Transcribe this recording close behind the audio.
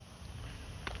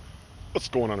What's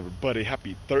going on, everybody?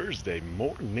 Happy Thursday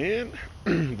morning.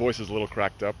 Voice is a little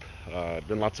cracked up.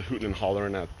 Been lots of hooting and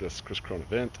hollering at this Chris Crone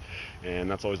event, and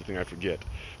that's always the thing I forget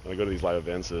when I go to these live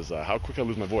events is how quick I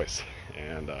lose my voice.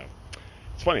 And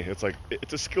it's funny. It's like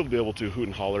it's a skill to be able to hoot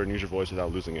and holler and use your voice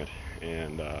without losing it.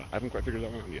 And I haven't quite figured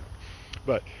that one out yet.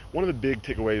 But one of the big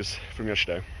takeaways from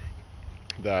yesterday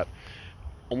that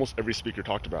almost every speaker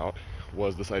talked about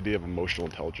was this idea of emotional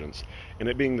intelligence, and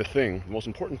it being the most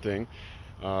important thing.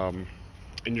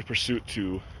 In your pursuit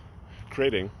to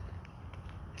creating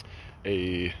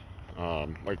a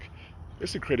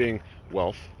basically creating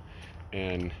wealth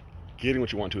and getting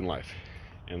what you want to in life.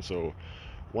 And so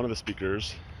one of the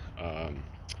speakers,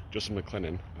 Joseph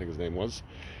McClendon, I think his name was,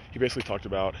 he basically talked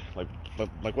about like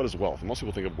what is wealth. And most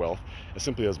people think of wealth as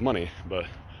simply as money, but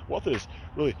wealth is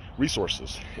really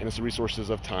resources, and it's the resources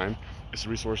of time, it's the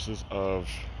resources of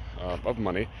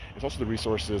money. It's also the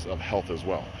resources of health as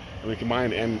well, and we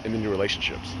combine and then your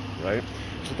relationships, right?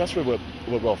 So that's really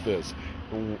what wealth is.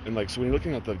 And like, so when you're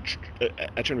looking at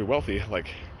trying to be wealthy, like,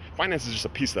 finance is just a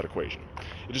piece of that equation.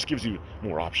 It just gives you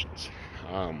more options.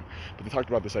 But they talked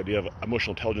about this idea of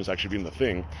emotional intelligence actually being the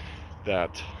thing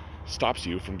that stops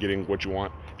you from getting what you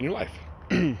want in your life.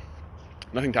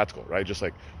 Nothing tactical, right? Just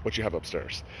like what you have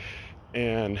upstairs.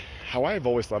 And how I've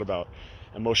always thought about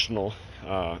emotions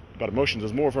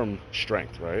is more from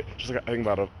strength, right? Just like I think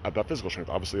about physical strength.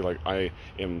 Obviously, like, I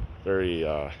am very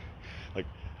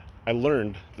I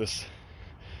learned this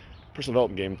personal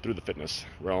development game through the fitness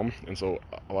realm, and so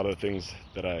a lot of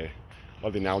the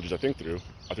analogies I think through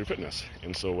are through fitness.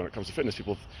 And so when it comes to fitness,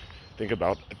 people think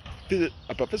about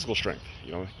physical strength.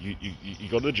 You know, you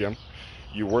go to the gym,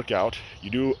 you work out,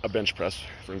 you do a bench press,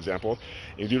 for example,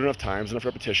 and you do it enough times, enough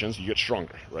repetitions, you get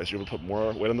stronger, right? So you're able to put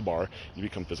more weight on the bar, you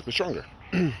become physically stronger.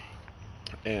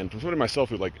 And from somebody myself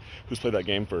who's played that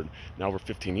game for now over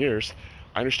 15 years,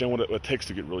 I understand what it takes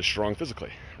to get really strong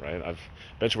physically, right? I've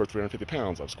bench over 350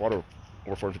 pounds, I've squatted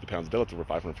over 450 pounds, deadlift over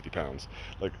 550 pounds.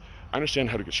 Like, I understand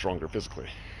how to get stronger physically.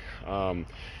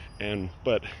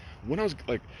 But when I was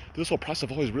like through this whole process,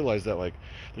 I've always realized that like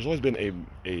there's always been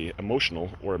a emotional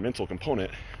or a mental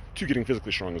component to getting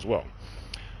physically strong as well.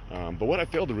 But what I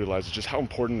failed to realize is just how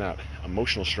important that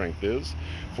emotional strength is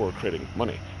for creating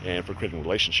money and for creating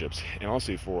relationships, and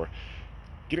honestly for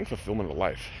getting fulfillment of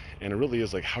life. And it really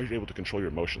is like how you're able to control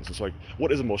your emotions. It's like,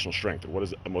 what is emotional strength, or what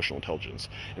is emotional intelligence?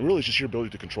 And really, it's just your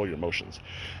ability to control your emotions,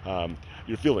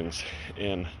 your feelings.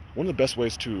 And one of the best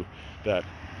ways that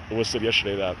it was said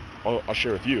yesterday that I'll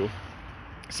share with you,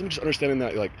 is simply just understanding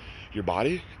that like your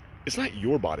body, it's not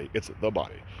your body, it's the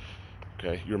body.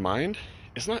 Okay, your mind,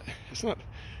 it's not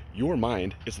your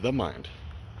mind, it's the mind.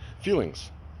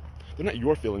 Feelings, they're not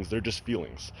your feelings, they're just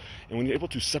feelings. And when you're able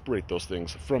to separate those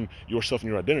things from yourself and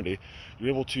your identity, you're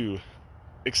able to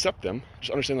accept them.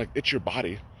 Just understand, like, it's your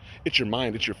body, it's your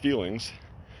mind, it's your feelings.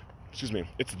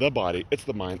 It's the body, it's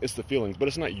the mind, it's the feelings, but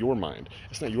it's not your mind,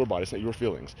 it's not your body, it's not your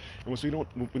feelings. And so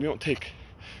when you don't take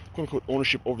quote unquote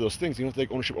ownership over those things, you don't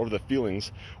take ownership over the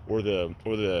feelings or the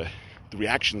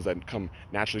reactions that come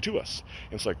naturally to us.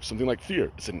 And it's like something like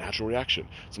fear, it's a natural reaction.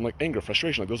 Something like anger,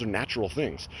 frustration, like those are natural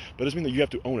things. But it doesn't mean that you have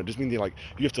to own it. It doesn't mean that like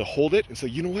you have to hold it and say,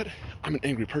 you know what, I'm an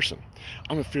angry person,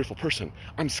 I'm a fearful person,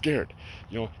 I'm scared.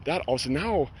 You know, that also,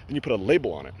 now then you put a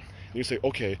label on it. And you say,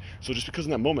 okay, so just because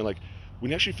in that moment, like when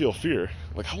you actually feel fear,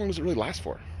 like how long does it really last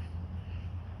for?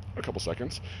 A couple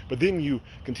seconds. But then you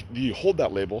hold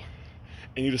that label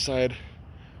and you decide,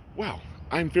 wow,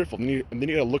 I'm fearful. And then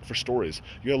you gotta look for stories.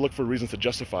 You gotta look for reasons to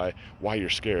justify why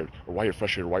you're scared, or why you're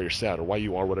frustrated, or why you're sad, or why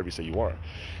you are whatever you say you are.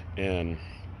 And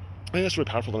I think that's really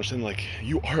powerful to understand, like,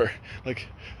 you are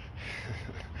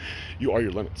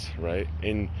your limits, right?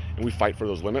 And we fight for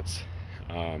those limits.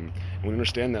 And when you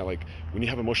understand that, like, when you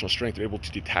have emotional strength, you're able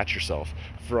to detach yourself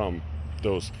from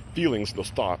those feelings,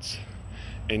 those thoughts,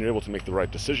 and you're able to make the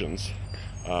right decisions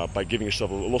by giving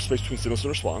yourself a little space between stimulus and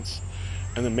response,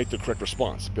 and then make the correct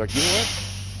response. Be like, you know what?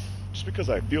 Just because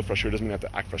I feel frustrated doesn't mean I have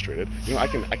to act frustrated. You know, I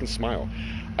can smile,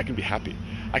 I can be happy,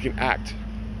 I can act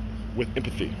with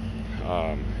empathy.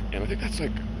 And I think that's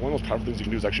like one of those powerful things you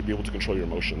can do, is actually be able to control your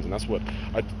emotions. And that's what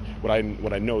I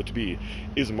know to be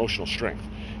is emotional strength,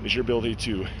 is your ability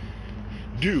to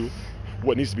do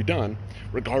what needs to be done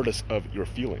regardless of your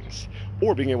feelings,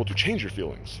 or being able to change your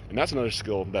feelings. And that's another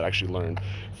skill that I actually learned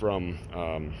from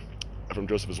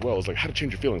Joseph as well, is like how to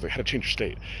change your feelings, like how to change your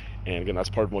state. And again, that's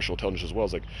part of emotional intelligence as well.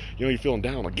 Is like, you know, you're feeling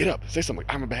down, like, get up, say something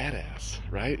like, I'm a badass,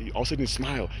 right? All of a sudden you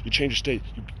smile, you change your state,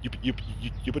 you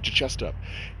put your chest up,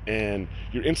 and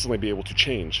you're instantly be able to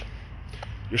change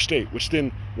your state, which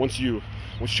then once you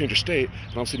change your state,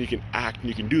 then all of a sudden you can act and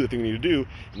you can do the thing you need to do,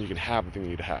 and you can have the thing you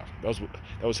need to have.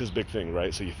 That was his big thing,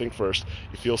 right? So you think first,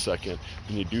 you feel second,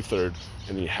 then you do third,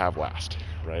 and then you have last,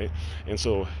 right? And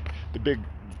so the big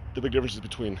difference is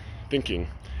between thinking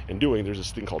and doing. There's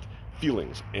this thing called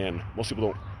feelings, and most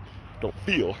people don't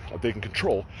feel like they can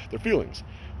control their feelings.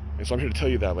 And so I'm here to tell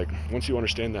you that, like, once you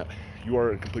understand that you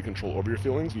are in complete control over your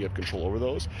feelings, you have control over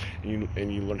those, and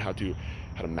you learn how to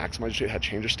maximize your state, how to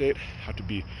change your state, how to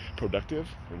be productive,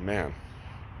 and man,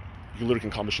 you literally can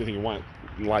accomplish anything you want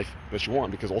in life that you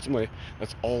want, because ultimately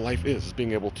that's all life is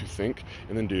being able to think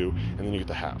and then do, and then you get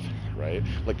to have, right?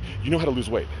 Like, you know how to lose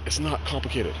weight. It's not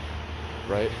complicated,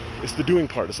 right? It's the doing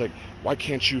part. It's like, why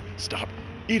can't you stop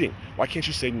eating? Why can't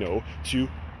you say no to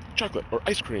chocolate or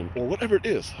ice cream or whatever it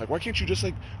is? Like, why can't you just,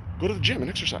 like, go to the gym and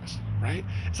exercise, right?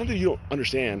 It's something you don't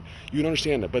understand. You can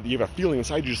understand it, but you have a feeling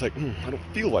inside you just like, I don't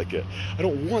feel like it. I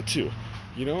don't want to,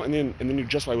 you know? And then you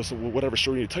justify with whatever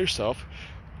story you tell yourself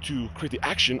to create the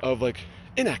action of, like,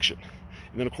 inaction.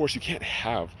 And then, of course, you can't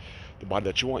have the body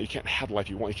that you want. You can't have the life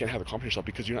you want. You can't have the confidence yourself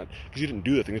because you didn't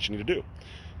do the thing that you need to do.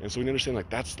 And so when you understand, like,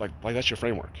 that's your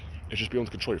framework. It's just being able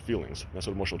to control your feelings. That's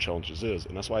what emotional intelligence is.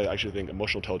 And that's why I actually think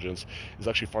emotional intelligence is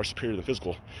actually far superior than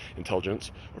physical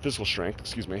intelligence, or physical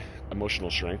strength,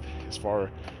 Emotional strength is far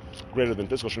greater than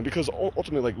physical strength, because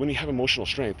ultimately, like, when you have emotional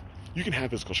strength, you can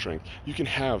have physical strength, you can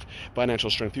have financial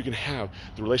strength, you can have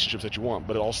the relationships that you want,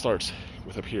 but it all starts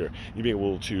with up here. You being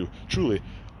able to truly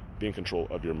be in control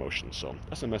of your emotions. So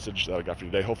that's the message that I got for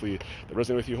you today. Hopefully that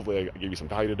resonated with you. Hopefully I gave you some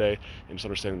value today, and just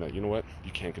understanding that, you know what,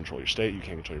 you can't control your state, you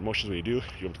can't control your emotions. When you do,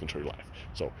 you have to control your life.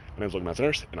 So my name is Logan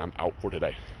Matson, and I'm out for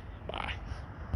today. Bye.